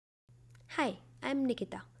Hi, I'm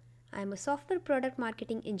Nikita. I'm a software product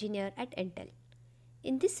marketing engineer at Intel.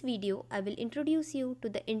 In this video, I will introduce you to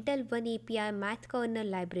the Intel oneAPI Math Kernel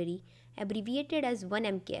Library, abbreviated as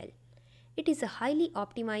oneMKL. It is a highly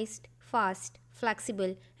optimized, fast,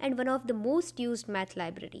 flexible, and one of the most used math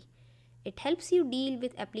library. It helps you deal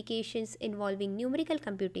with applications involving numerical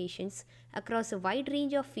computations across a wide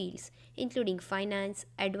range of fields, including finance,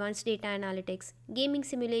 advanced data analytics, gaming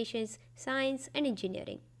simulations, science, and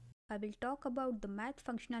engineering. I will talk about the math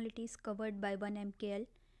functionalities covered by oneMKL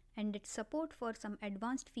and its support for some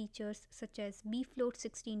advanced features such as bfloat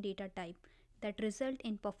 16 data type that result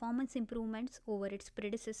in performance improvements over its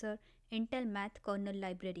predecessor Intel Math Kernel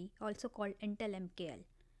Library, also called Intel MKL.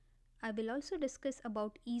 I will also discuss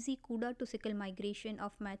about easy CUDA to SYCL migration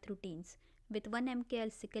of math routines with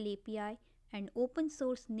oneMKL-SYCL API and open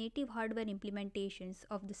source native hardware implementations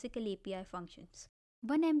of the SYCL API functions.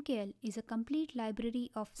 oneMKL is a complete library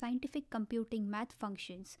of scientific computing math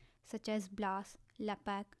functions such as BLAS,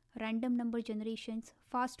 LAPACK, random number generations,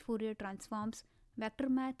 fast Fourier transforms, vector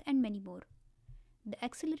math, and many more. The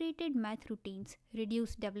accelerated math routines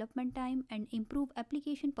reduce development time and improve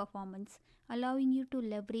application performance, allowing you to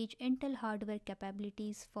leverage Intel hardware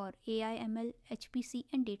capabilities for AI, ML, HPC,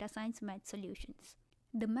 and data science math solutions.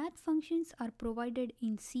 The math functions are provided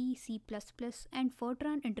in C, C++, and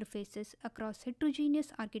Fortran interfaces across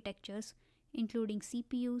heterogeneous architectures, including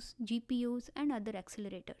CPUs, GPUs, and other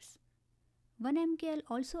accelerators. oneMKL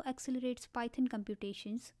also accelerates Python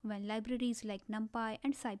computations when libraries like NumPy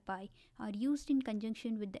and SciPy are used in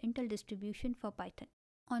conjunction with the Intel distribution for Python.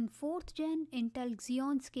 On 4th gen Intel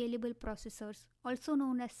Xeon Scalable processors, also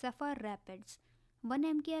known as Sapphire Rapids,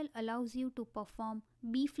 oneMKL allows you to perform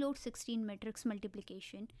bfloat 16 matrix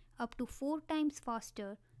multiplication up to 4 times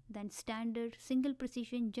faster than standard single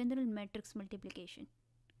precision general matrix multiplication.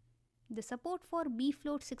 The support for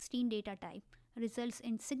bfloat 16 data type results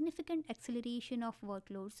in significant acceleration of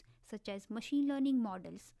workloads such as machine learning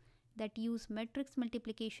models that use matrix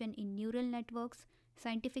multiplication in neural networks,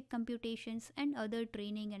 scientific computations, and other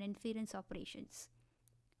training and inference operations.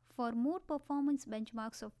 For more performance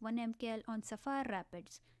benchmarks of oneMKL on Sapphire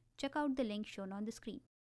Rapids, check out the link shown on the screen.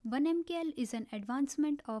 oneMKL is an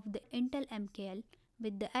advancement of the Intel MKL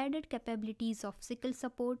with the added capabilities of SYCL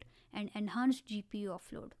support and enhanced GPU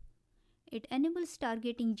offload. It enables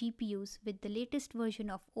targeting GPUs with the latest version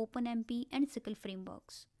of oneMP and SYCL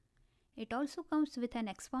frameworks. It also comes with an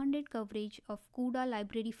expanded coverage of CUDA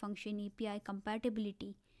library function API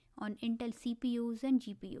compatibility on Intel CPUs and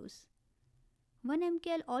GPUs.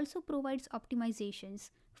 oneMKL also provides optimizations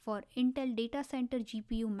for Intel Data Center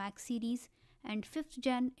GPU Max series and 5th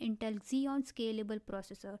gen Intel Xeon Scalable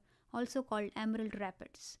processor, also called Emerald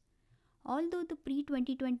Rapids. Although the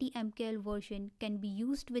pre-2020 MKL version can be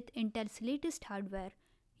used with Intel's latest hardware,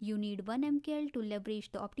 you need oneMKL to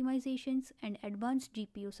leverage the optimizations and advanced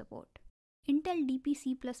GPU support. Intel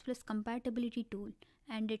DP++ compatibility tool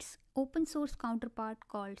and its open source counterpart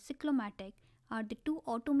called Cyclomatic are the two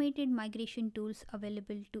automated migration tools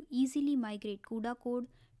available to easily migrate CUDA code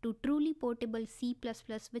to truly portable C++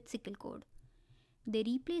 with SYCL code. They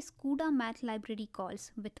replace CUDA math library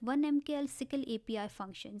calls with oneMKL SYCL API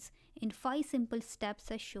functions in 5 simple steps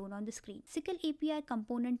as shown on the screen. SYCL API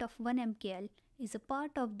component of oneMKL is a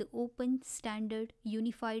part of the open, standard,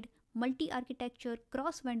 unified, multi-architecture,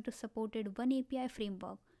 cross-vendor supported oneAPI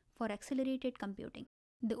framework for accelerated computing.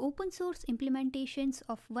 The open source implementations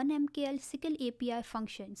of oneMKL SYCL API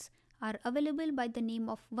functions are available by the name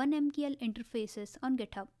of oneMKL interfaces on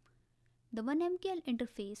GitHub. The oneMKL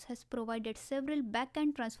interface has provided several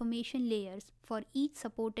backend transformation layers for each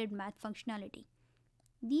supported math functionality.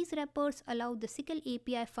 These wrappers allow the SYCL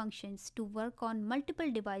API functions to work on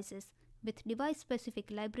multiple devices with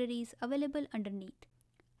device-specific libraries available underneath.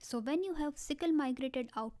 So when you have SYCL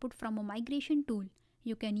migrated output from a migration tool,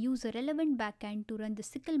 you can use a relevant backend to run the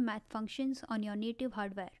SYCL math functions on your native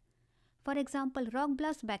hardware. For example,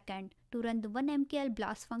 RockBlast backend to run the oneMKL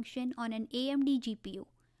BLAS function on an AMD GPU,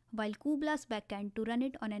 while cuBLAS backend to run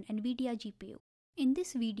it on an NVIDIA GPU. In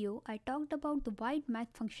this video, I talked about the wide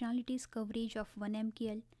math functionalities coverage of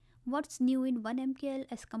oneMKL, what's new in oneMKL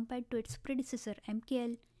as compared to its predecessor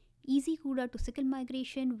MKL, easy CUDA to SYCL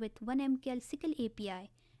migration with oneMKL SYCL API,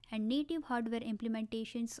 and native hardware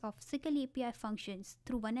implementations of SYCL API functions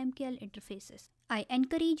through oneMKL interfaces. I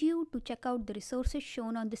encourage you to check out the resources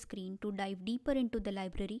shown on the screen to dive deeper into the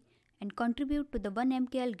library and contribute to the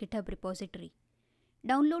oneMKL GitHub repository.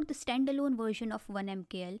 Download the standalone version of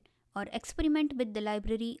oneMKL or experiment with the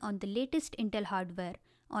library on the latest Intel hardware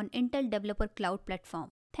on Intel Developer Cloud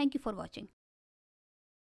platform. Thank you for watching.